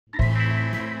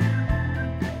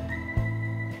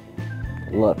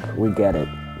Look, we get it.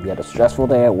 You had a stressful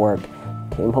day at work,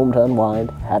 came home to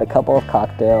unwind, had a couple of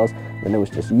cocktails, then it was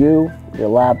just you, your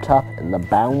laptop, and the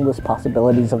boundless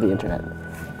possibilities of the internet.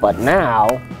 But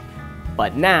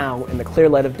now, in the clear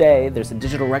light of day, there's a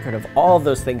digital record of all of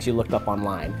those things you looked up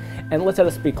online. And let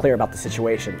us be clear about the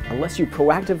situation. Unless you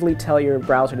proactively tell your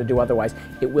browser to do otherwise,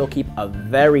 it will keep a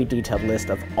very detailed list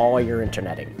of all your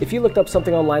interneting. If you looked up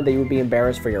something online that you would be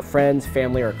embarrassed for your friends,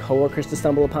 family, or coworkers to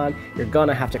stumble upon, you're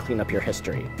gonna have to clean up your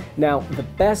history. Now, the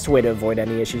best way to avoid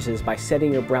any issues is by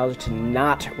setting your browser to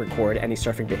not record any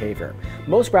surfing behavior.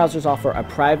 Most browsers offer a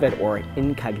private or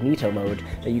incognito mode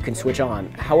that you can switch on.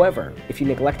 However, if you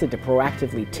neglected to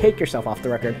proactively take yourself off the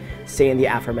record, say in the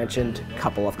aforementioned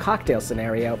couple of cocktails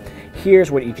scenario,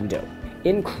 here's what you can do.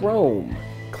 In Chrome,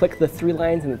 click the three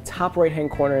lines in the top right-hand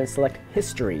corner and select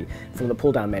History from the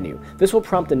pull-down menu. This will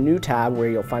prompt a new tab where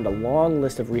you'll find a long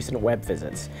list of recent web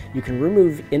visits. You can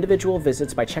remove individual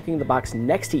visits by checking the box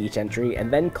next to each entry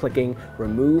and then clicking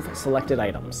Remove Selected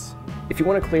Items. If you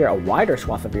want to clear a wider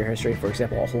swath of your history, for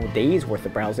example, a whole day's worth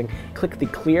of browsing, click the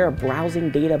Clear Browsing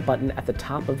Data button at the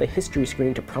top of the history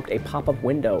screen to prompt a pop-up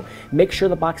window. Make sure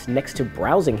the box next to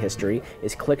Browsing History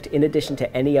is clicked in addition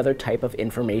to any other type of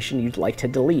information you'd like to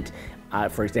delete.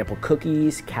 For example,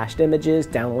 cookies, cached images,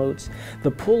 downloads.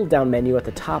 The pull-down menu at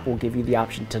the top will give you the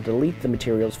option to delete the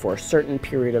materials for a certain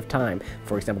period of time.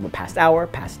 For example, the past hour,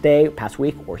 past day, past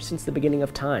week, or since the beginning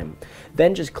of time.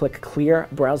 Then just click Clear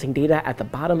Browsing Data at the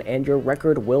bottom and your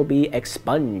record will be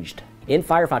expunged. In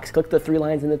Firefox, click the three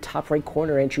lines in the top right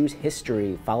corner and choose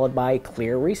History, followed by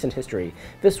Clear Recent History.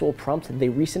 This will prompt the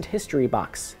Recent History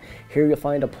box. Here you'll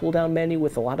find a pull-down menu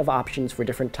with a lot of options for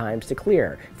different times to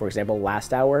clear. For example,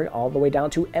 last hour all the way down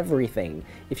to everything.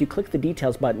 If you click the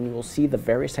Details button, you will see the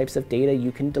various types of data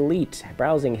you can delete,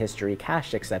 browsing history,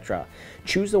 cache, etc.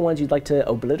 Choose the ones you'd like to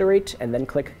obliterate and then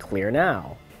click Clear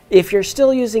Now. If you're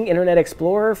still using Internet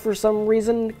Explorer for some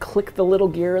reason, click the little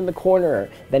gear in the corner,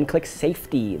 then click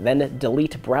Safety, then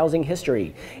Delete Browsing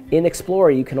History. In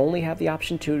Explorer, you can only have the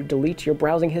option to delete your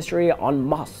browsing history en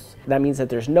masse. That means that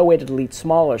there's no way to delete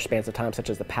smaller spans of time, such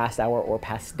as the past hour or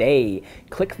past day.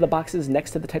 Click the boxes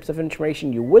next to the types of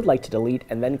information you would like to delete,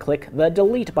 and then click the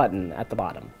Delete button at the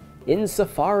bottom. In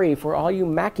Safari, for all you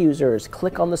Mac users,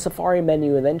 click on the Safari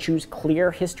menu and then choose Clear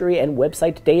History and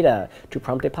Website Data to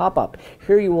prompt a pop-up.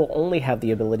 Here you will only have the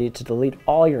ability to delete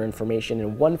all your information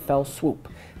in one fell swoop.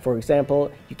 For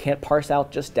example, you can't parse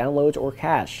out just downloads or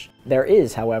cache. There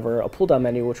is, however, a pull-down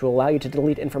menu which will allow you to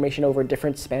delete information over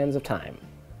different spans of time.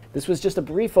 This was just a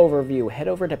brief overview. Head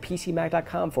over to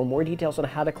PCMag.com for more details on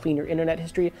how to clean your internet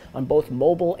history on both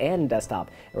mobile and desktop.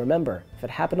 And remember, if it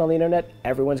happened on the internet,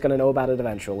 everyone's going to know about it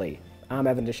eventually. I'm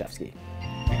Evan Dashevsky.